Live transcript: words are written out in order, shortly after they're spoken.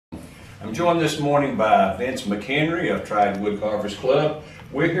I'm joined this morning by Vince McHenry of Triad Woodcarvers Club.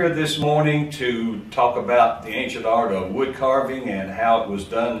 We're here this morning to talk about the ancient art of wood carving and how it was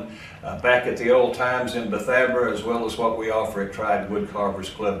done back at the old times in Bethabara, as well as what we offer at Triad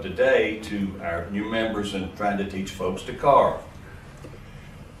Woodcarvers Club today to our new members and trying to teach folks to carve.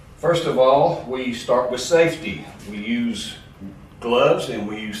 First of all, we start with safety. We use gloves and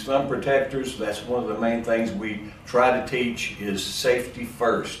we use thumb protectors. That's one of the main things we try to teach is safety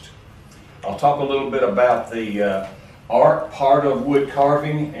first. I'll talk a little bit about the art part of wood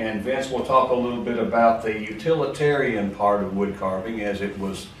carving, and Vince will talk a little bit about the utilitarian part of wood carving as it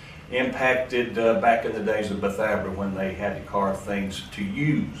was impacted back in the days of Bethabara when they had to carve things to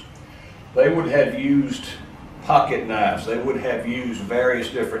use. They would have used pocket knives. They would have used various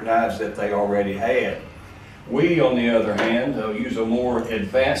different knives that they already had. We, on the other hand, use a more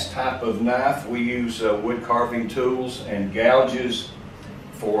advanced type of knife. We use wood carving tools and gouges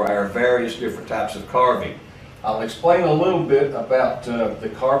for our various different types of carving. I'll explain a little bit about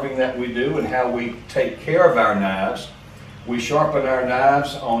the carving that we do and how we take care of our knives. We sharpen our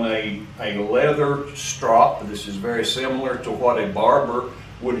knives on a leather strop. This is very similar to what a barber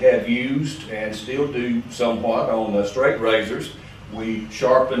would have used and still do somewhat on the straight razors. We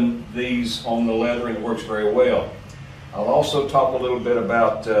sharpen these on the leather and it works very well. I'll also talk a little bit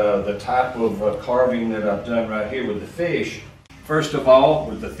about the type of carving that I've done right here with the fish. First of all,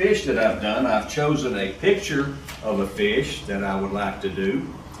 with the fish that I've done, I've chosen a picture of a fish that I would like to do.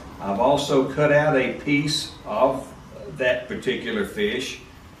 I've also cut out a piece of that particular fish,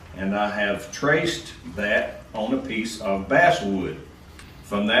 and I have traced that on a piece of basswood.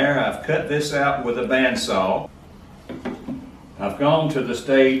 From there, I've cut this out with a bandsaw. I've gone to the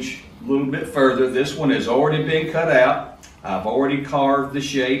stage a little bit further. This one has already been cut out. I've already carved the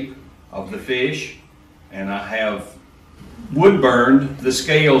shape of the fish, and I have wood burned the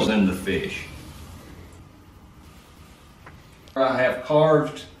scales in the fish. I have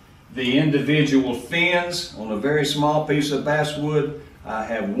carved the individual fins on a very small piece of basswood. I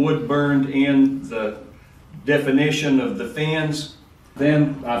have wood burned in the definition of the fins.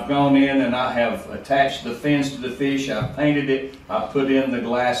 Then I've gone in and I have attached the fins to the fish. I've painted it, I've put in the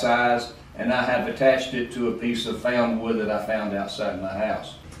glass eyes, and I have attached it to a piece of found wood that I found outside my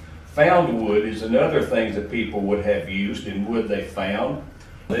house. Found wood is another thing that people would have used in wood they found.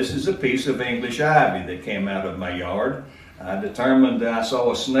 This is a piece of English ivy that came out of my yard. I determined that I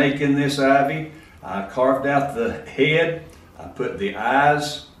saw a snake in this ivy. I carved out the head. I put the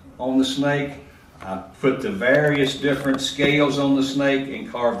eyes on the snake. I put the various different scales on the snake and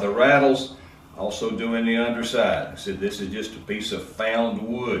carved the rattles, also doing the underside. I said this is just a piece of found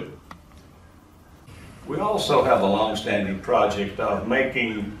wood. We also have a long-standing project of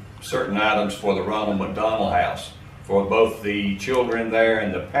making certain items for the Ronald McDonald House, for both the children there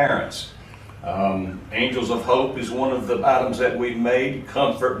and the parents. Angels of Hope is one of the items that we've made.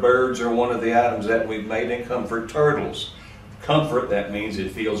 Comfort birds are one of the items that we've made, and comfort turtles. Comfort, that means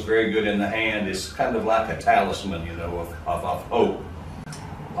it feels very good in the hand. It's kind of like a talisman, you know, of hope.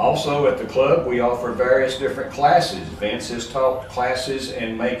 Also at the club we offer various different classes. Vince has taught classes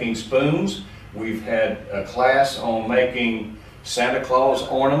in making spoons. We've had a class on making Santa Claus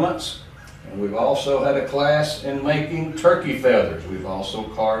ornaments, and we've also had a class in making turkey feathers. We've also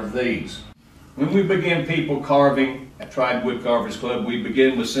carved these. When we begin people carving at Triad Woodcarvers Club, we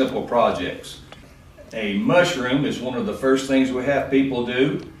begin with simple projects. A mushroom is one of the first things we have people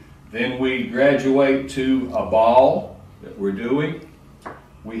do. Then we graduate to a ball that we're doing.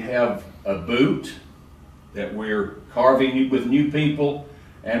 We have a boot that we're carving with new people,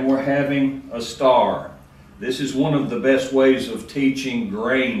 and we're having a star. This is one of the best ways of teaching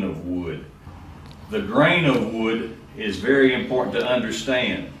grain of wood. The grain of wood is very important to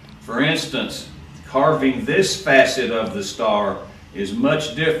understand. For instance, carving this facet of the star is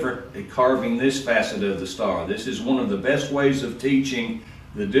much different than carving this facet of the star. This is one of the best ways of teaching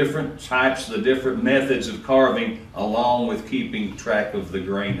the different types, the different methods of carving, along with keeping track of the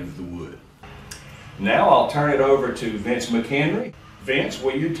grain of the wood. Now I'll turn it over to Vince McHenry. Vince,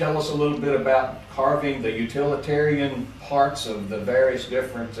 will you tell us a little bit about carving the utilitarian parts of the various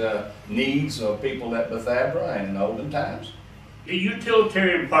different needs of people at Bethabara and in olden times? The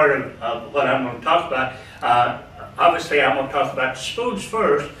utilitarian part of what I'm going to talk about, obviously I'm going to talk about the spoons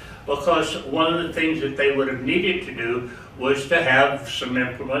first, because one of the things that they would have needed to do was to have some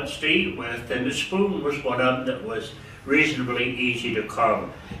implements to eat with, and the spoon was one of them that was reasonably easy to carve.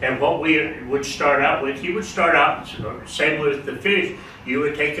 And what we would start out with, you would start out, same with the fish, you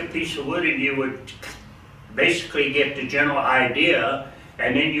would take a piece of wood and you would basically get the general idea,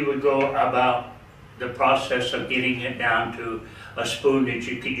 and then you would go about the process of getting it down to a spoon that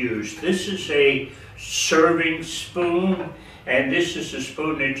you could use. This is a serving spoon, and this is a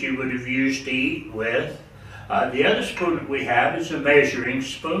spoon that you would have used to eat with. The other spoon that we have is a measuring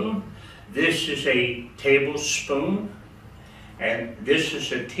spoon. This is a tablespoon, and this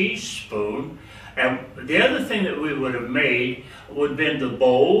is a teaspoon. And the other thing that we would have made would have been the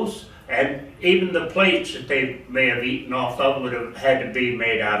bowls, and even the plates that they may have eaten off of would have had to be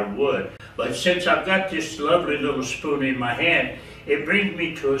made out of wood. But since I've got this lovely little spoon in my hand, it brings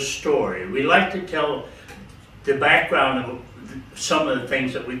me to a story. We like to tell the background of some of the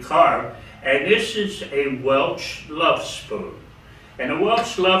things that we carve, and this is a Welsh love spoon. And a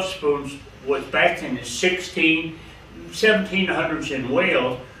Welsh love spoon was back in the 1700s in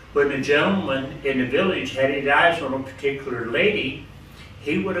Wales, when a gentleman in the village had his eyes on a particular lady.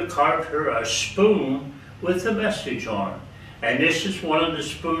 He would have carved her a spoon with a message on it. And this is one of the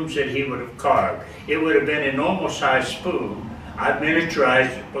spoons that he would have carved. It would have been a normal size spoon. I've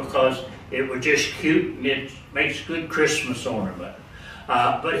miniaturized it because it was just cute and it makes good Christmas ornament.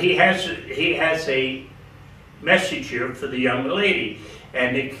 But he has a message here for the young lady.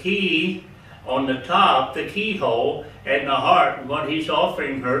 And the key on the top, the keyhole, and the heart, and what he's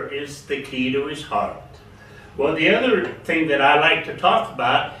offering her is the key to his heart. Well, the other thing that I like to talk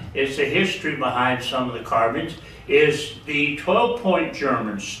about is the history behind some of the carvings, is the 12-point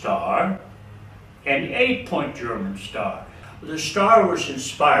German star and the 8-point German star. The star was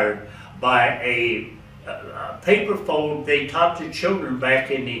inspired by a paper fold they taught the children back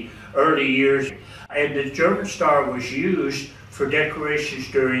in the early years, and the German star was used for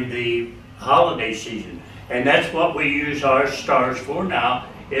decorations during the holiday season. And that's what we use our stars for now,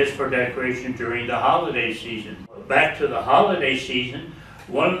 is for decoration during the holiday season. Back to the holiday season,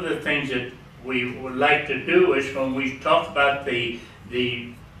 one of the things that we would like to do is when we talk about the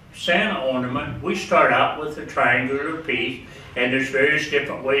Santa ornament, we start out with a triangular piece, and there's various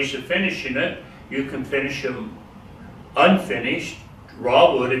different ways of finishing it. You can finish them unfinished,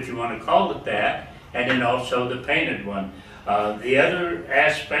 raw wood if you want to call it that, and then also the painted one. The other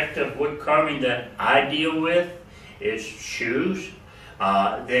aspect of wood carving that I deal with is shoes.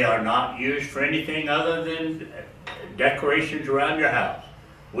 They are not used for anything other than decorations around your house.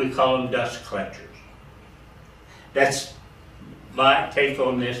 We call them dust collectors. That's my take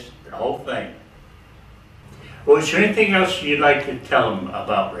on this whole thing. Well, is there anything else you'd like to tell them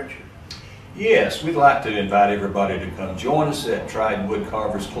about, Richard? Yes, we'd like to invite everybody to come join us at Triad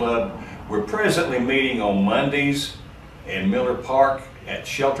Woodcarvers Club. We're presently meeting on Mondays in Miller Park at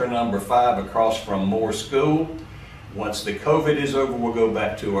shelter number 5 across from Moore School. Once the COVID is over, we'll go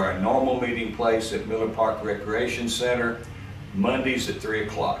back to our normal meeting place at Miller Park Recreation Center, Mondays at 3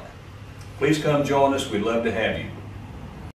 o'clock. Please come join us. We'd love to have you.